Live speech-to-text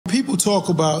People talk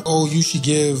about, oh, you should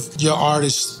give your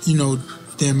artists,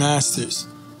 their masters.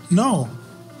 No,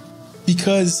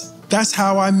 because that's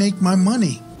how I make my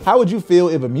money. How would you feel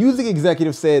if a music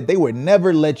executive said they would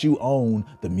never let you own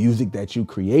the music that you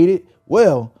created?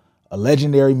 Well, a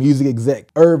legendary music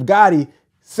exec, Gotti,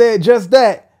 said just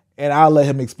that, and I'll let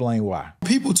him explain why.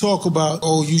 People talk about,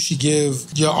 oh, you should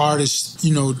give your artists,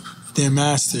 their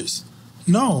masters.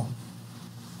 No,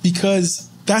 because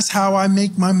that's how I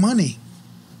make my money.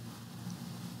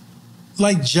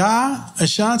 Like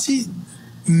Ashanti,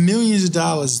 millions of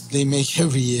dollars they make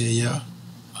every year, yo.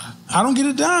 I don't get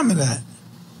a dime of that.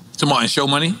 Tomorrow show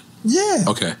money? Yeah.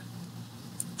 Okay.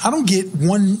 I don't get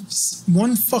one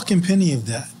fucking penny of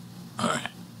that. All right.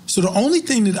 So the only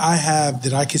thing that I have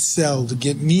that I could sell to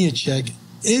get me a check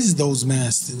is those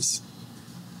masters.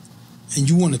 And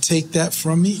you want to take that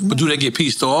from me? But do they get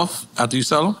pieced off after you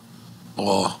sell them?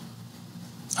 Or?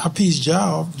 I pieced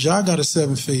Ja off. Ja got a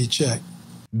 7-figure check.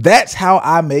 That's how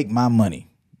I make my money.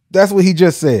 That's what he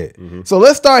just said. So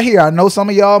let's start here. I know some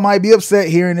of y'all might be upset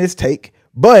hearing this take,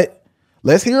 but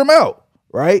let's hear him out,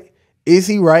 right? Is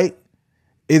he right?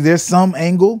 Is there some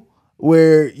angle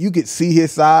where you could see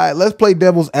his side? Let's play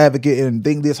devil's advocate and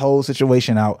think this whole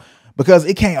situation out, because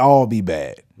it can't all be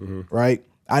bad, right?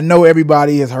 I know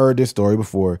everybody has heard this story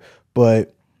before,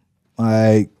 but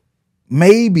like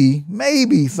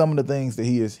maybe some of the things that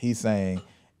he's saying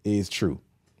is true,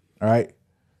 all right?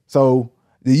 So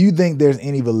do you think there's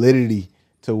any validity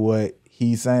to what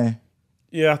he's saying?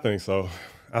 Yeah, I think so.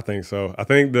 I think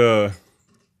the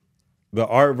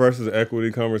art versus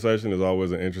equity conversation is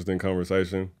always an interesting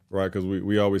conversation, right? Because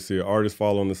we always see artists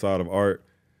fall on the side of art,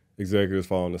 executives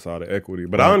fall on the side of equity.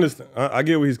 But I understand, I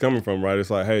get where he's coming from, right? It's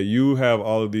like, hey, you have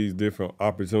all of these different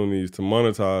opportunities to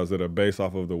monetize that are based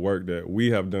off of the work that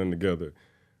we have done together.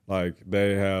 Like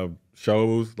they have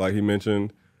shows, like he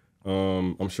mentioned.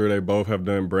 I'm sure they both have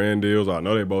done brand deals. I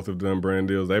know they both have done brand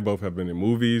deals. They both have been in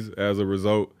movies as a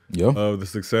result of the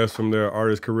success from their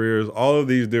artist careers. All of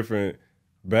these different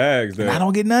bags that and I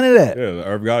don't get none of that. Yeah, the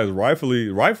Irv guy is rightfully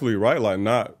right, like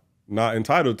not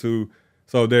entitled to.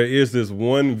 So there is this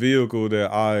one vehicle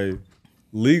that I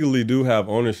legally do have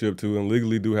ownership to and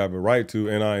legally do have a right to,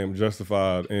 and I am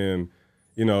justified in,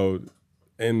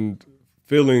 and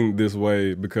feeling this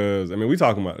way because I mean we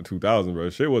talking about the 2000s, bro.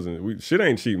 Shit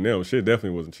ain't cheap now. Shit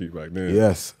definitely wasn't cheap back then.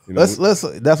 Yes, let's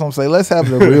that's what I'm saying. Let's have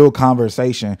the real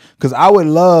conversation, because I would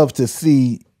love to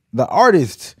see the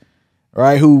artists,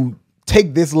 right, who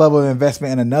take this level of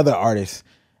investment in another artist,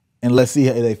 and let's see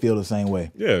how they feel the same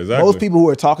way. Yeah, exactly. Most people who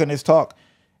are talking this talk,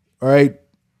 right,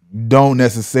 don't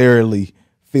necessarily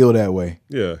feel that way.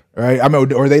 Yeah. Right? I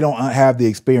mean, or they don't have the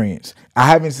experience. I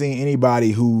haven't seen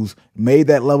anybody who's made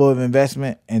that level of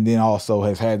investment and then also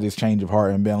has had this change of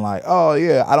heart and been like, oh,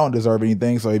 yeah, I don't deserve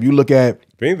anything. So if you look at...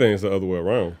 If anything, it's the other way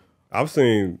around. I've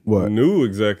seen new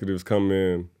executives come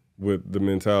in with the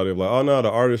mentality of like, oh, no,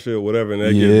 the artist shit, whatever, and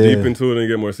they get deep into it and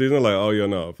get more seasoned. Like, oh, yeah,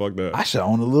 no, fuck that. I should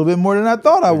own a little bit more than I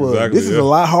thought I would. This is a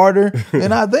lot harder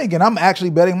than I think, and I'm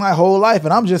actually betting my whole life,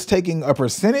 and I'm just taking a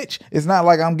percentage. It's not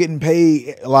like I'm getting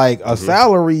paid like a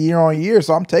salary year on year,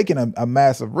 so I'm taking a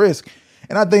massive risk.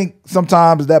 And I think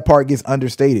sometimes that part gets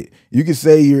understated. You can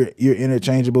say you're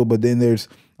interchangeable, but then there's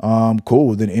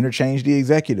cool, then interchange the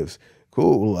executives.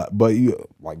 Cool, but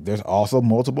there's also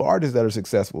multiple artists that are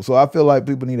successful. So I feel like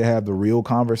people need to have the real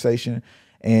conversation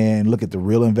and look at the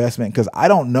real investment, because I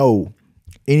don't know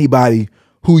anybody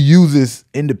who uses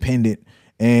independent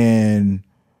and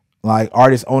like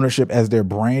artist ownership as their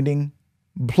branding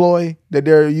ploy that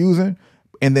they're using,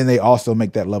 and then they also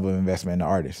make that level of investment in the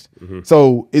artist.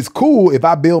 So it's cool if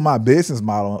I build my business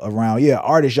model around,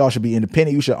 artists, y'all should be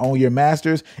independent, you should own your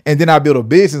masters, and then I build a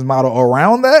business model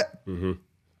around that.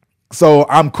 So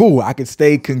I'm cool. I can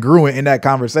stay congruent in that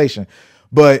conversation.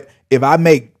 But if I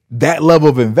make that level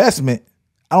of investment,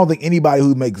 I don't think anybody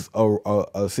who makes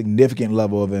a significant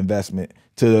level of investment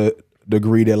to the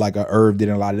degree that like a Irv did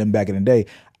and a lot of them back in the day,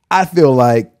 I feel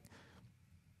like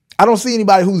I don't see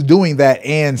anybody who's doing that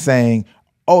and saying,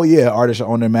 oh yeah, artists should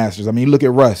own their masters. I mean, look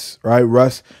at Russ, right?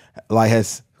 Russ like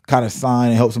has kind of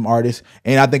signed and helped some artists.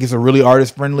 And I think it's a really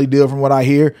artist friendly deal from what I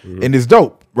hear. And it's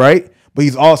dope, right? But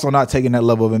he's also not taking that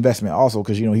level of investment also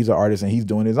because, he's an artist and he's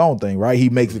doing his own thing, right? He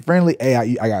makes it friendly. Hey,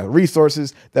 I got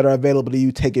resources that are available to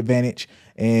you. Take advantage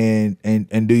and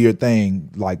do your thing,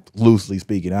 like loosely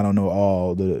speaking. I don't know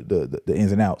all the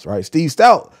ins and outs, right? Steve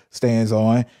Stout stands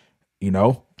on,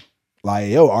 like,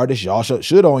 yo, artists, y'all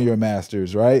should own your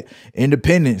masters, right?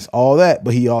 Independence, all that.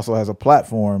 But he also has a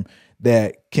platform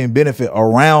that can benefit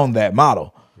around that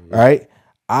model, right?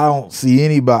 I don't see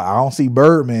anybody. I don't see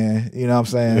Birdman. You know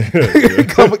what I'm saying?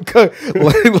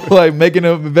 like making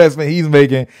an investment he's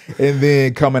making, and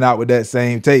then coming out with that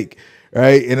same take,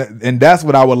 right? And that's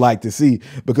what I would like to see,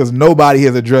 because nobody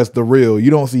has addressed the real. You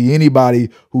don't see anybody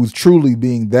who's truly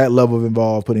being that level of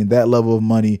involved, putting that level of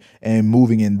money, and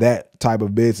moving in that type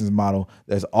of business model.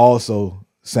 That's also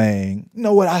saying, you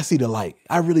know what, I see the light.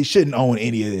 I really shouldn't own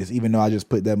any of this, even though I just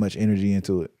put that much energy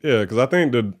into it. Yeah, because I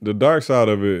think the dark side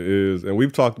of it is, and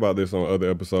we've talked about this on other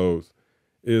episodes,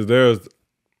 is there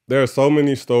are so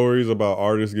many stories about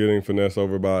artists getting finessed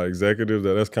over by executives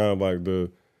that's kind of like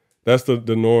that's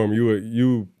the norm.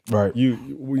 We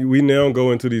now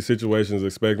go into these situations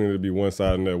expecting it to be one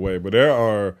side in that way, but there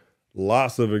are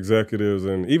lots of executives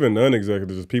and even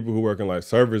non-executives, people who work in like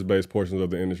service-based portions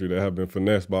of the industry that have been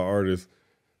finessed by artists.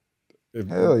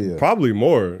 Hell yeah. Probably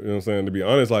more, you know what I'm saying? To be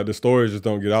honest, like the stories just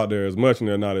don't get out there as much and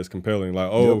they're not as compelling.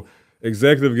 Like,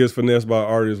 executive gets finessed by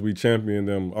artists, we champion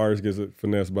them. Artists gets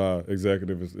finessed by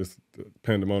executive, it's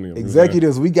pandemonium.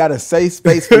 Executives, we got a safe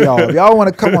space for y'all. If y'all want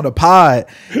to come on the pod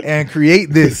and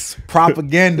create this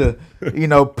propaganda, you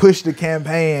know, push the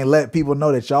campaign, let people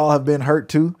know that y'all have been hurt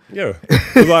too. Yeah,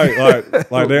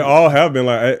 like they all have been.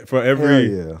 Like for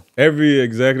every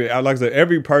executive, like I said,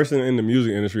 every person in the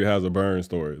music industry has a burn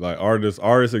story. Like artists,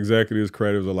 executives,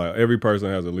 creatives are like every person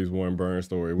has at least one burn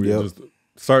story. We just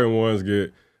certain ones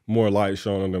get more light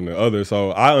shown on them than others. So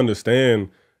I understand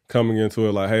coming into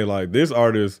it like, hey, like this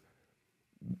artist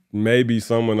may be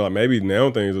someone like maybe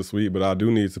now things are sweet, but I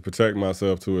do need to protect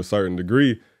myself to a certain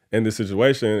degree in this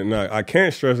situation. And I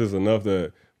can't stress this enough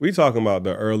that we talking about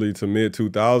the early to mid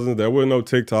 2000s. There were no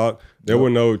TikTok. There were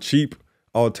no cheap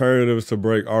alternatives to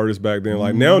break artists back then.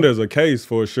 Like now there's a case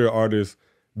for sure artists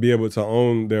be able to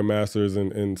own their masters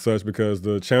and such, because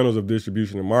the channels of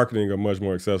distribution and marketing are much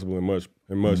more accessible and much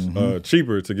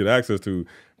cheaper to get access to,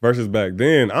 versus back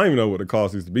then. I don't even know what the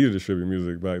cost used to be to distribute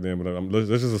music back then, but let's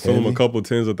just assume a couple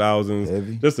tens of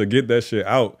thousands just to get that shit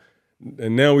out.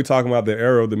 And now we talking about the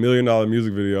era of the $1 million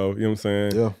music video, you know what I'm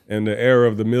saying? Yeah. And the era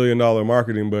of the $1 million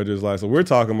marketing budgets. Like, so we're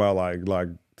talking about like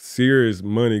serious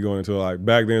money going into it. Like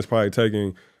back then it's probably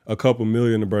taking a couple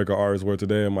million to break an artist, where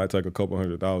today it might take a couple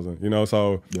 100,000, you know?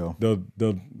 So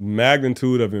the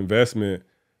magnitude of investment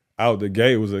out the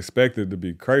gate was expected to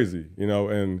be crazy, you know?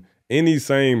 And any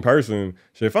sane person,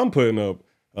 if I'm putting up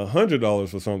 $100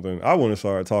 for something, I want to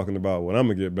start talking about what I'm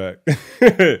gonna get back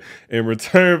in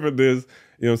return for this.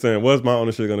 You know what I'm saying? What's my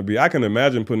ownership gonna be? I can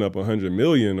imagine putting up 100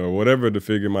 million or whatever the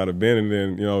figure might have been, and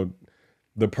then, you know,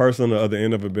 the person on the other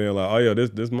end of it being like, oh yeah,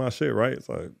 this my shit, right? It's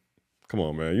like, come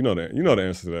on, man. You know the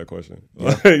answer to that question.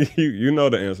 Yeah. Like, you know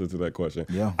the answer to that question.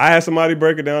 Yeah. I had somebody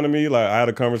break it down to me. Like I had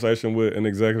a conversation with an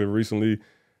executive recently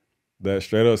that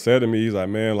straight up said to me, he's like,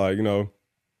 man, like, you know,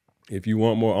 if you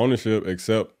want more ownership,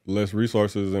 accept less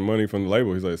resources and money from the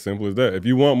label. He's like, simple as that. If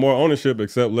you want more ownership,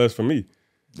 accept less from me.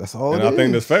 That's all. And I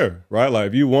think that's fair, right? Like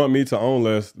if you want me to own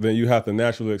less, then you have to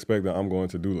naturally expect that I'm going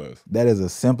to do less. That is a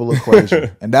simple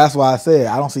equation. And that's why I said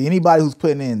I don't see anybody who's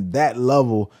putting in that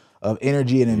level of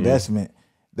energy and investment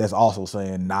that's also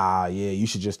saying, nah, yeah, you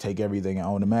should just take everything and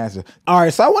own the master. All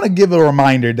right, so I want to give a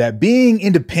reminder that being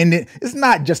independent is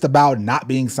not just about not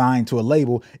being signed to a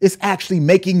label. It's actually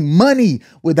making money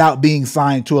without being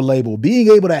signed to a label,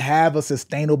 being able to have a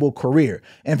sustainable career.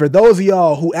 And for those of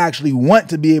y'all who actually want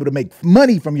to be able to make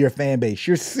money from your fan base,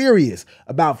 you're serious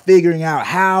about figuring out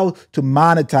how to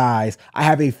monetize, I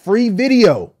have a free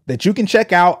video that you can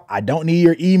check out. I don't need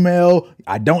your email.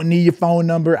 I don't need your phone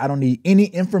number. I don't need any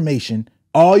information.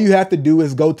 All you have to do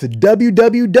is go to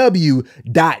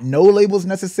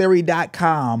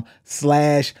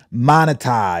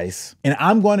www.nolabelsnecessary.com/monetize. And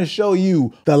I'm going to show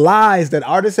you the lies that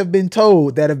artists have been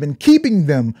told that have been keeping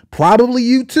them, probably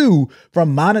you too,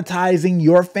 from monetizing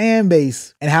your fan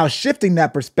base, and how shifting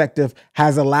that perspective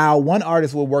has allowed one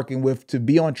artist we're working with to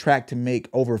be on track to make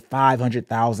over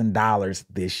 $500,000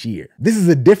 this year. This is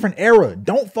a different era.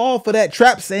 Don't fall for that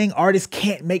trap saying artists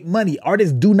can't make money.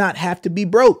 Artists do not have to be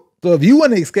broke. So if you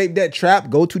want to escape that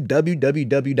trap, go to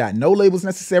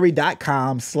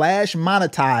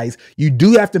www.nolabelsnecessary.com/monetize. You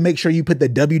do have to make sure you put the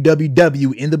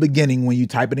www in the beginning when you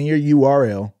type it in your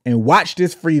URL, and watch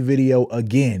this free video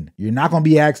again. You're not going to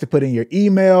be asked to put in your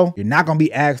email. You're not going to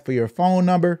be asked for your phone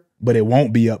number, but it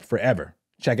won't be up forever.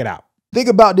 Check it out. Think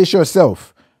about this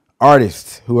yourself,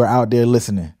 artists who are out there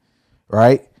listening,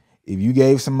 right? If you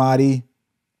gave somebody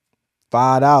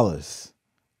 $5,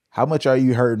 how much are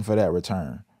you hurting for that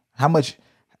return? How much?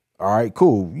 All right,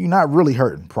 cool. You're not really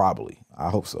hurting, probably.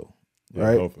 I hope so.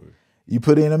 Right? Yeah, hopefully. You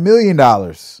put in $1 million,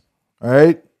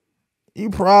 right? You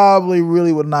probably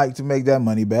really would like to make that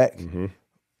money back.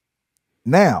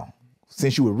 Now,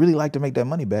 since you would really like to make that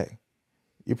money back,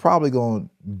 you're probably going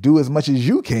to do as much as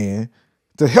you can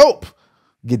to help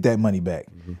get that money back.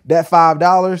 That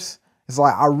 $5, it's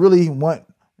like, I really want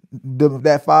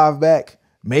that $5 back,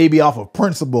 maybe off of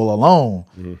principle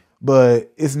alone,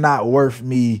 but it's not worth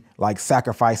me like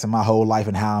sacrificing my whole life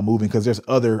and how I'm moving, because there's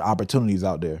other opportunities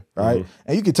out there, right?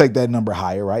 And you could take that number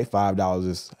higher, right? $5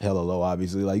 is hella low,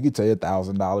 obviously. Like, you could take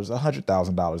 $1,000,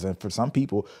 $100,000, and for some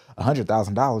people,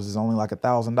 $100,000 is only like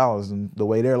 $1,000 in the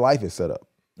way their life is set up,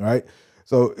 right?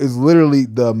 So it's literally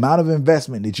the amount of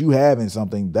investment that you have in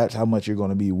something, that's how much you're going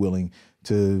to be willing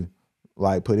to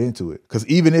like put into it. Because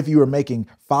even if you were making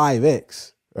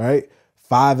 5x, right?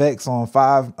 5x on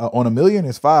 $1 million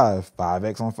is 5.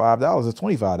 5x on $5 is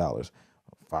 $25.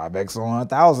 5x on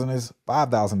 1,000 is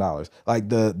 $5,000. Like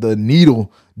the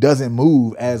needle doesn't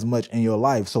move as much in your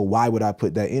life. So why would I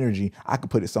put that energy? I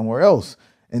could put it somewhere else.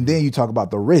 And then you talk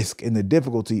about the risk and the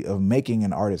difficulty of making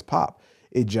an artist pop.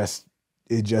 It just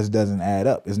doesn't add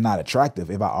up. It's not attractive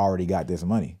if I already got this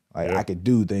money. Like, I could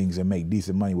do things and make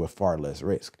decent money with far less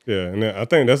risk. Yeah, and I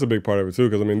think that's a big part of it too,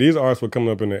 because I mean, these artists were coming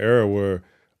up in the era where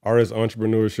artist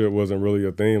entrepreneurship wasn't really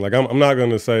a thing. Like, I'm not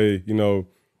gonna say, you know,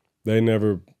 they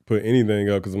never put anything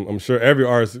up, because I'm sure every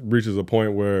artist reaches a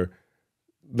point where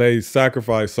they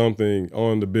sacrifice something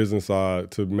on the business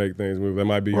side to make things move. That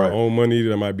might be your own money,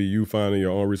 that might be you finding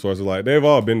your own resources. Like, they've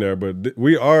all been there, but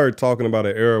we are talking about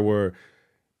an era where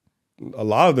a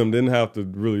lot of them didn't have to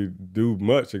really do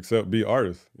much except be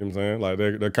artists. You know what I'm saying?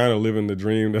 Like, they're kind of living the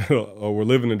dream that, or we're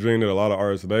living the dream that a lot of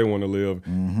artists today want to live.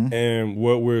 And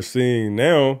what we're seeing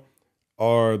now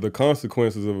are the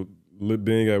consequences of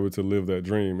being able to live that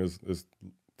dream. Is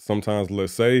sometimes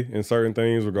less say in certain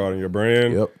things regarding your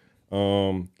brand,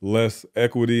 less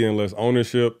equity and less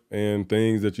ownership in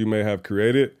things that you may have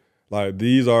created. Like,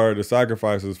 these are the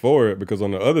sacrifices for it, because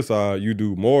on the other side, you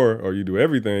do more or you do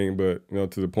everything, but, you know,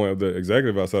 to the point of the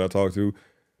executive I said I talked to,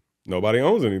 nobody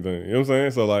owns anything. You know what I'm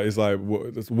saying? So, like, it's like,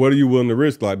 what are you willing to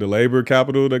risk? Like, the labor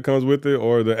capital that comes with it,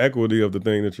 or the equity of the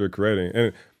thing that you're creating?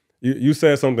 And you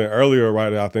said something earlier,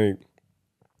 right, that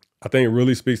I think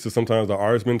really speaks to sometimes the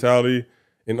artist mentality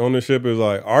and ownership. Is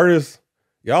like, artists,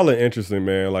 y'all are interesting,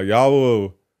 man. Like, y'all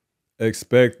will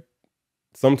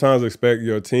sometimes expect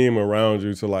your team around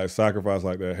you to like sacrifice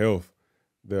like their health,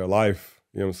 their life,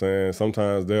 you know what I'm saying?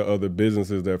 Sometimes their other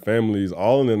businesses, their families,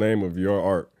 all in the name of your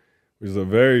art, which is a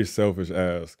very selfish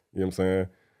ask, you know what I'm saying?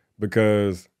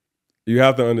 Because you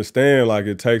have to understand, like,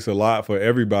 it takes a lot for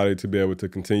everybody to be able to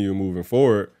continue moving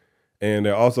forward. And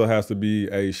there also has to be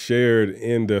a shared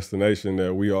end destination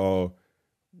that we all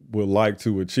would like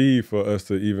to achieve for us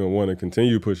to even want to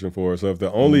continue pushing forward. So if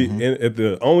the only if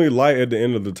the only light at the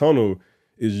end of the tunnel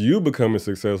is you becoming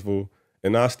successful,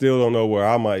 and I still don't know where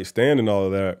I might stand in all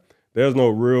of that, there's no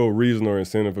real reason or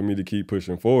incentive for me to keep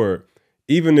pushing forward.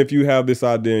 Even if you have this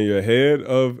idea in your head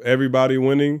of everybody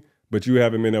winning, but you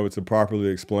haven't been able to properly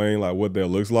explain like what that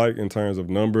looks like in terms of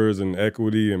numbers and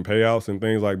equity and payouts and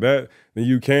things like that, then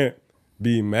you can't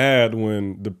be mad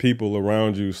when the people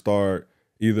around you start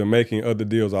either making other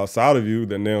deals outside of you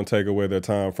that now take away their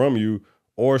time from you,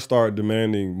 or start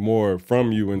demanding more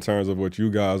from you in terms of what you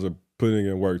guys are putting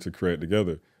in work to create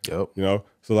together. You know,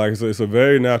 so like it's a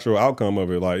very natural outcome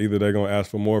of it. Like, either they're gonna ask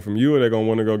for more from you, or they're gonna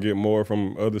want to go get more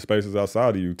from other spaces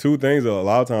outside of you. Two things that a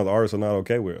lot of times artists are not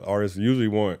okay with. Artists usually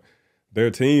want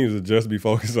their teams to just be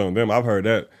focused on them. I've heard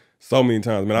that so many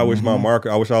times. Man, I wish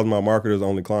I wish I was my marketer's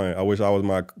only client. I wish I was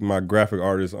my graphic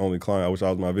artist's only client. I wish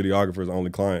I was my videographer's only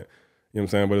client. You know what I'm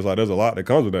saying? But it's like, there's a lot that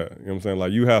comes with that. You know what I'm saying?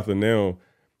 Like, you have to now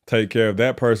take care of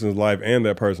that person's life and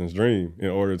that person's dream in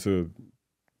order to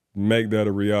make that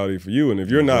a reality for you. And if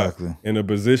you're not in a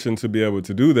position to be able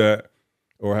to do that,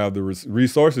 or have the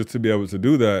resources to be able to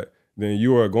do that, then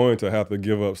you are going to have to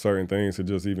give up certain things to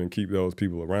just even keep those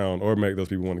people around, or make those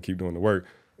people want to keep doing the work.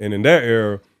 And in that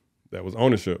era, that was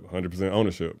ownership, 100%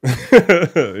 ownership. You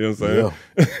know what I'm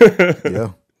saying?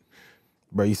 Yeah.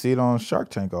 Bro, you see it on Shark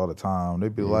Tank all the time.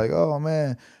 They'd be like, oh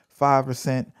man,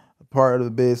 5% part of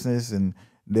the business, and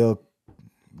they'll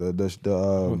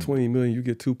well, 20 million, you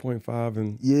get 2.5,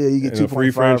 and you get 2.5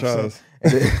 free franchise.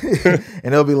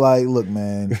 And they'll be like, look,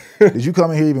 man, did you come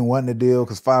in here even wanting a deal?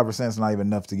 Because 5% is not even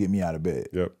enough to get me out of bed.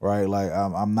 Right? Like,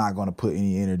 I'm not going to put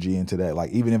any energy into that.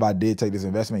 Like, even if I did take this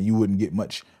investment, you wouldn't get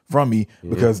much from me,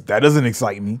 because that doesn't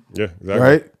excite me. Yeah, exactly.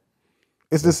 Right?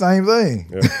 It's the same thing.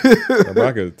 If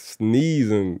I could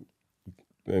sneeze and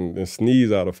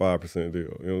sneeze out a 5% deal, you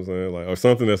know what I'm saying? Like, or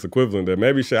something that's equivalent, that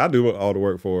maybe shit, I do all the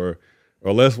work for,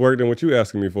 or less work than what you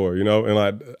asking me for, you know? And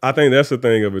like, I think that's the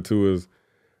thing of it too, is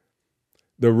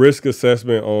the risk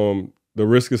assessment and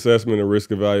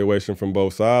risk evaluation from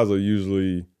both sides are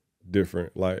usually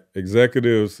different. Like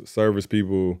executives, service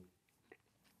people,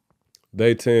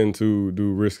 they tend to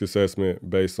do risk assessment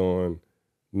based on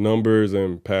numbers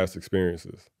and past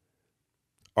experiences.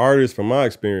 Artists, from my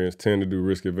experience, tend to do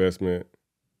risk investment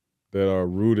that are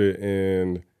rooted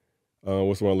in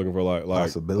what's the one I'm looking for?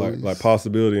 Like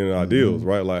possibility and ideals,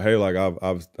 right? Like, hey, like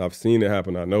I've seen it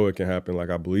happen. I know it can happen. Like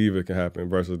I believe it can happen.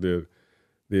 Versus the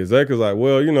executive's like,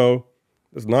 well, you know,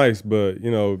 it's nice, but you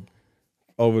know,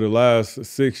 over the last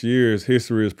 6 years,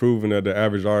 history has proven that the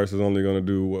average artist is only going to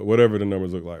do whatever the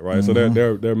numbers look like, right? So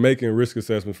they're making risk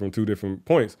assessments from two different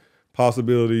points.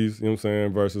 Possibilities, you know what I'm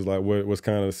saying, versus like what's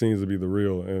kind of seems to be the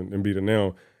real and be the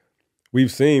now.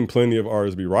 We've seen plenty of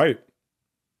artists be right.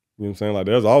 You know what I'm saying? Like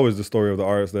there's always the story of the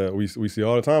artist that we see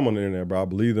all the time on the internet, bro. I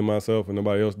believed in myself and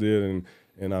nobody else did,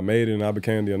 and I made it and I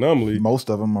became the anomaly. Most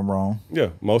of them are wrong. Yeah,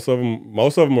 most of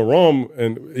them are wrong.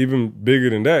 And even bigger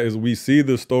than that is we see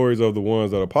the stories of the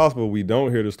ones that are possible. We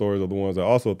don't hear the stories of the ones that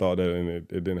also thought that and it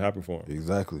didn't happen for them.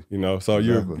 Exactly. You know, so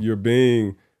you're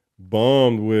being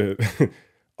bombed with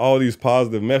all these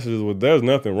positive messages. Well, there's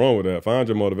nothing wrong with that. Find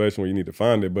your motivation where you need to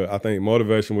find it. But I think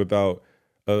motivation without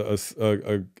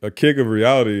a kick of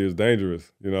reality is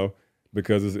dangerous, you know,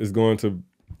 because it's going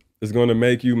to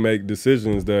make you make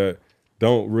decisions that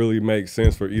don't really make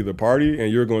sense for either party,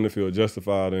 and you're going to feel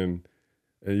justified in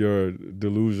your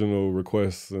delusional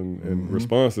requests and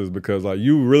responses because like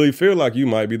you really feel like you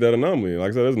might be that anomaly. Like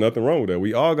I said, there's nothing wrong with that.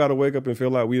 We all got to wake up and feel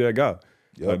like we that guy,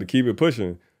 like to keep it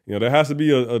pushing. You know, there has to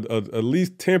be at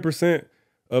least 10%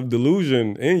 of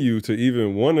delusion in you to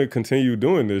even want to continue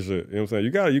doing this shit. You know what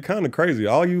I'm saying? You kind of crazy.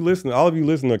 All of you listening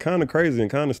are kind of crazy and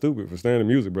kind of stupid for staying in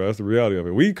music, bro. That's the reality of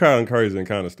it. We kind of crazy and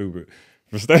kind of stupid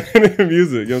for staying in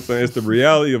music. You know what I'm saying? It's the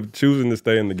reality of choosing to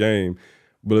stay in the game.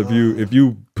 But if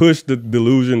you push the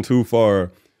delusion too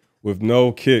far with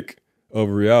no kick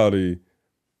of reality,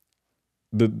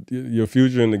 your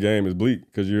future in the game is bleak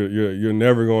because you're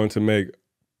never going to make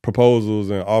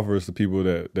proposals and offers to people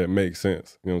that make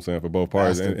sense, you know what I'm saying, for both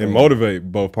parties and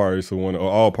motivate both parties to want to, or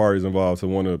all parties involved to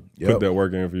want to put that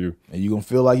work in for you. And you're going to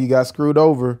feel like you got screwed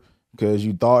over because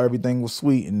you thought everything was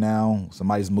sweet and now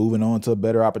somebody's moving on to a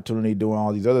better opportunity doing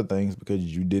all these other things because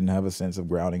you didn't have a sense of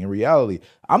grounding in reality.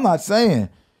 I'm not saying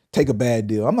take a bad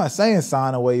deal. I'm not saying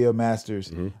sign away your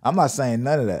masters. I'm not saying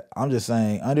none of that. I'm just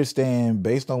saying understand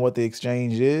based on what the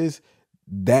exchange is,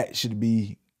 that should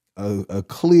be a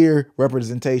clear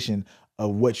representation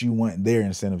of what you want their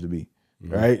incentive to be,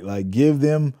 right? Like give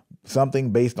them something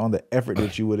based on the effort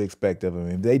that you would expect of them.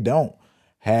 If they don't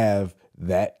have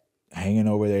that hanging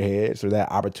over their heads or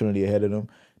that opportunity ahead of them,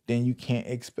 then you can't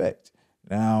expect.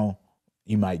 Now,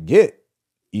 you might get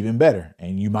even better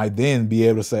and you might then be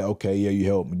able to say, okay, yeah, you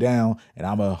helped me down and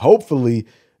I'm going to hopefully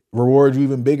reward you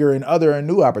even bigger in other and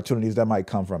new opportunities that might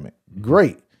come from it.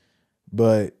 Great.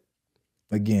 But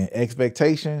again,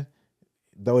 expectation,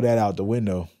 throw that out the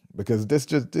window because this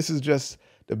is just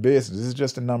the business. This is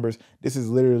just the numbers. This is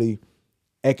literally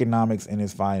economics in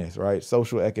its finest, right?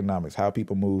 Social economics, how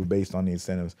people move based on the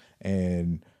incentives.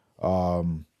 And I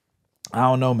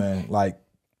don't know, man. Like,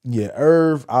 yeah,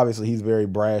 Irv, obviously he's very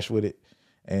brash with it.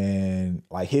 And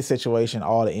like his situation,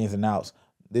 all the ins and outs,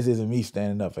 this isn't me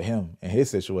standing up for him and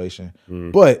his situation.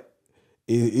 But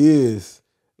it is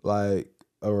like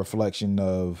a reflection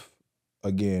of,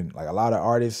 again, like a lot of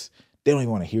artists, they don't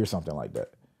even want to hear something like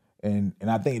that. And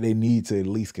I think they need to at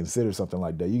least consider something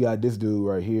like that. You got this dude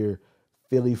right here,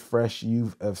 Philly Fresh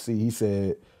Youth FC. He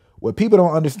said, what people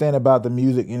don't understand about the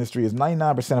music industry is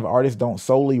 99% of artists don't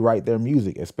solely write their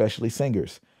music, especially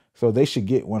singers. So they should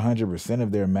get 100%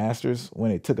 of their masters when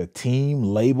it took a team,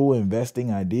 label,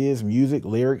 investing ideas, music,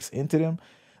 lyrics into them.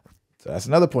 So that's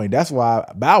another point. That's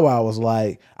why Bow Wow was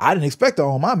like, I didn't expect to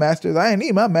own my masters. I didn't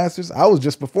need my masters. I was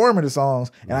just performing the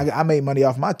songs, and I made money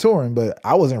off my touring, but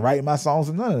I wasn't writing my songs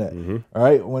and none of that. All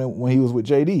right, when he was with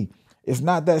JD, it's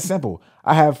not that simple.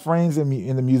 I have friends in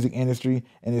the music industry,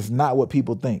 and it's not what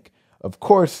people think. Of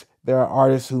course, there are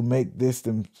artists who make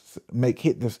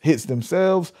hits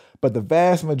themselves, but the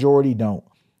vast majority don't.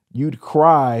 You'd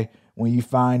cry when you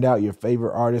find out your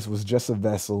favorite artist was just a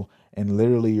vessel and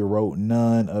literally wrote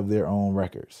none of their own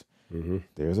records.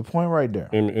 There's a point right there.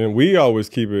 And we always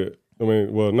keep it, I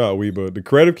mean, well, not we, but the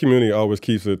creative community always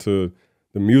keeps it to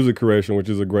the music creation, which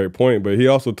is a great point. But he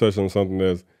also touched on something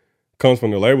that comes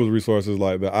from the label's resources,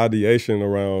 like the ideation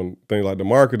around things like the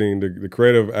marketing, the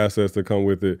creative assets that come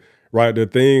with it, right? The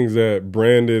things that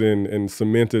branded and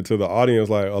cemented to the audience.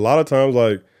 Like a lot of times,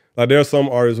 like there are some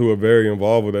artists who are very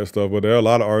involved with that stuff, but there are a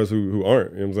lot of artists who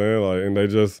aren't, you know what I'm saying? Like, and they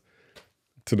just,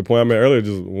 to the point I made earlier,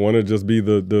 just want to just be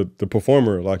the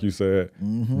performer, like you said,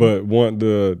 but want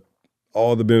the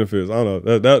all the benefits. I don't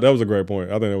know. That was a great point.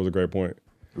 I think that was a great point.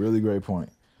 Really great point.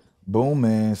 Boom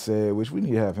Man said, which we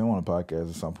need to have him on a podcast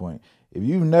at some point. If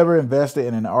you've never invested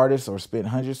in an artist or spent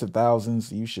hundreds of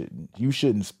thousands, you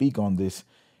shouldn't speak on this.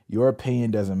 Your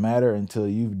opinion doesn't matter until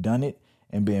you've done it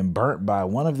and been burnt by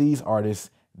one of these artists.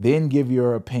 Then give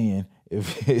your opinion.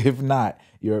 If not,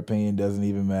 your opinion doesn't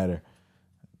even matter.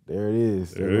 There it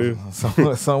is. There it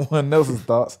is. Someone else's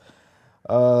thoughts.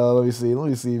 Let me see. Let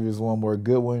me see if there's one more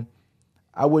good one.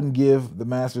 I wouldn't give the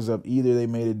masters up either. They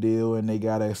made a deal and they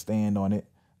gotta stand on it.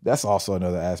 That's also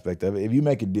another aspect of it. If you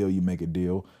make a deal, you make a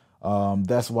deal.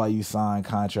 That's why you sign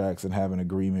contracts and have an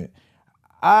agreement.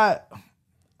 I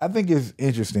think it's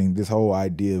interesting, this whole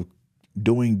idea of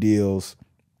doing deals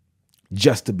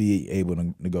just to be able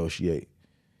to negotiate,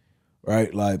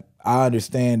 right? Like, I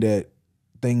understand that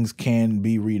things can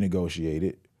be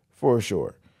renegotiated for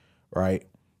sure, right?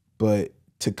 But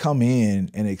to come in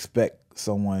and expect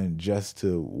someone just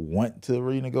to want to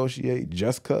renegotiate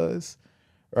just cause,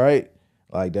 right?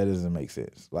 Like, that doesn't make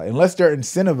sense. Like, unless they're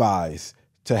incentivized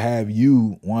to have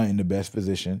you in the best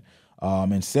position,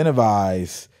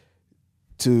 incentivized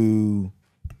to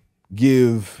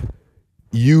give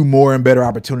you more and better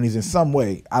opportunities in some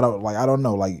way. I don't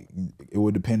know. Like, it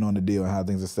would depend on the deal and how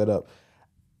things are set up.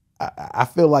 I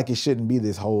feel like it shouldn't be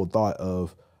this whole thought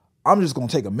of, I'm just going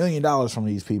to take $1 million from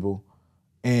these people,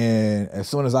 and as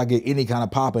soon as I get any kind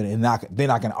of popping, and then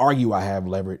I can argue I have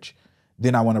leverage,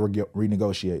 then I want to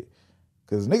renegotiate.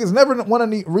 Because niggas never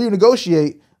want to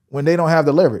renegotiate when they don't have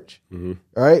the leverage,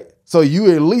 right? So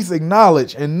you at least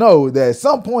acknowledge and know that at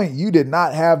some point you did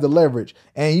not have the leverage,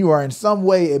 and you are in some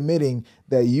way admitting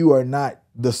that you are not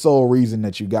the sole reason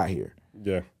that you got here.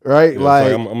 Yeah. Right? Yeah,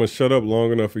 like I'm going to shut up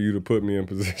long enough for you to put me in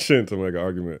position to make an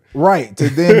argument. Right. To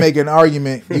then make an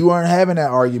argument. You weren't having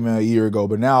that argument a year ago,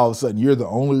 but now all of a sudden you're the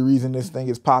only reason this thing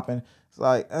is popping. It's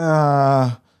like,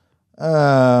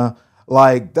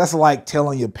 like, that's like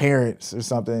telling your parents or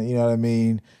something, you know what I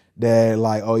mean? That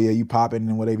like, oh yeah, you popping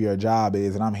in whatever your job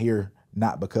is, and I'm here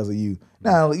not because of you.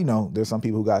 Now, you know, there's some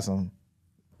people who got some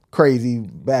crazy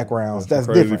backgrounds. That's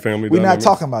crazy different. family We're not dynamics.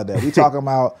 talking about that. We're talking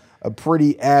about a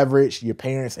pretty average, your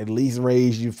parents at least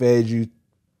raised you, fed you,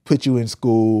 put you in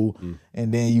school,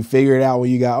 and then you figure it out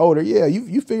when you got older. Yeah,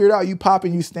 you figured out you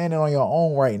popping, you standing on your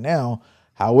own right now.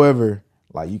 However,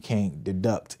 like, you can't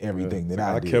deduct everything that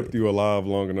I did. I kept you alive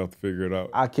long enough to figure it out.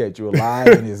 I kept you alive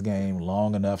in this game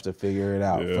long enough to figure it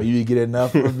out. Yeah. For you to get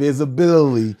enough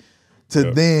visibility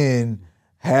to then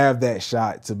have that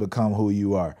shot to become who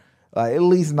you are. Like, at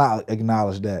least not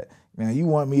acknowledge that. Man, you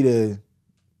want me to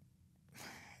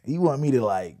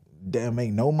like, damn,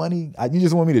 make no money? You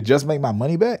just want me to just make my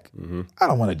money back? I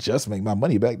don't want to just make my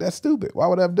money back. That's stupid. Why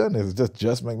would I have done this?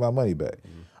 Just make my money back.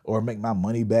 Or make my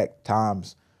money back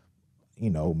times, you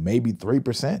know, maybe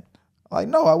 3%. Like,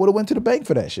 no, I would have went to the bank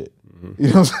for that shit. You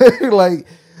know what I'm saying? Like,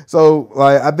 so,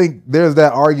 like, I think there's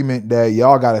that argument that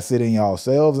y'all got to sit in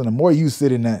yourselves. And the more you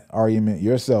sit in that argument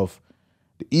yourself,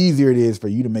 the easier it is for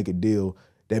you to make a deal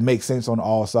that makes sense on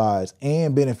all sides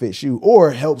and benefits you,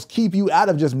 or helps keep you out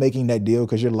of just making that deal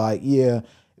because you're like, yeah,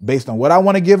 based on what I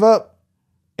want to give up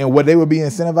and what they would be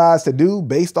incentivized to do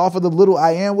based off of the little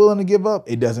I am willing to give up,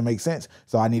 it doesn't make sense.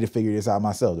 So I need to figure this out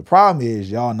myself. The problem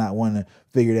is y'all not wanting to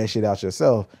figure that shit out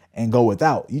yourself and go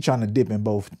without. You trying to dip in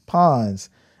both ponds,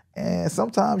 and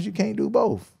sometimes you can't do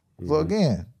both. So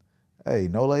again, hey,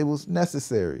 no labels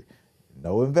necessary.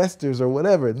 No investors or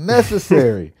whatever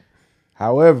necessary.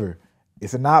 However,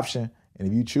 it's an option, and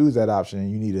if you choose that option,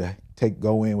 you need to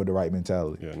go in with the right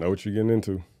mentality. Yeah, know what you're getting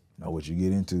into. Know what you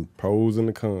get into. Pros and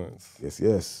the cons. Yes.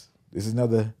 This is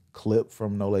another clip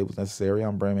from No Labels Necessary.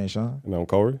 I'm Brandman Sean. And I'm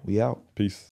Kohrey. We out.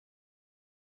 Peace.